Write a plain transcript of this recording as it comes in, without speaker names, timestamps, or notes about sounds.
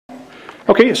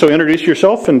Okay, so introduce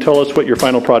yourself and tell us what your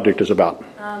final project is about.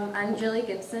 I'm Jilly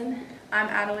Gibson. I'm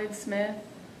Adelaide Smith.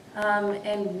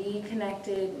 And we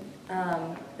connected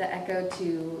the Echo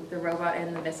to the robot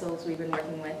and the missiles we've been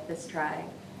working with this try.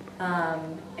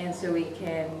 And so we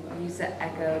can use the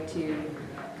Echo to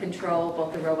control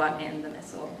both the robot and the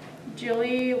missile.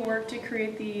 Jilly worked to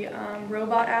create the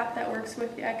robot app that works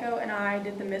with the Echo, and I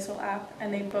did the missile app,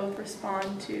 and they both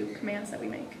respond to commands that we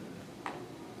make.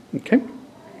 Okay.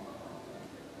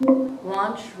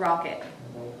 Launch rocket.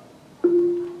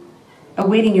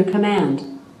 Awaiting your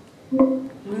command.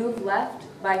 Move left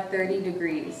by 30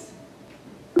 degrees.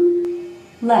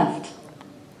 Left.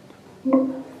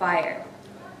 Fire.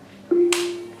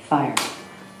 Fire.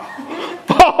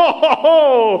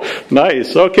 Oh,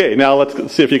 nice. Okay, now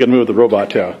let's see if you can move the robot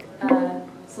too.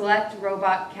 Select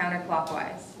robot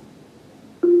counterclockwise.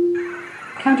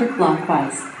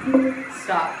 Counterclockwise.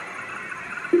 Stop.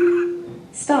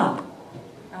 Stop.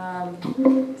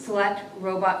 Select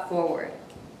robot forward.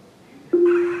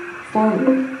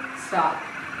 Forward. Stop.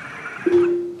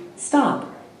 Stop.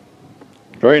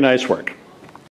 Very nice work.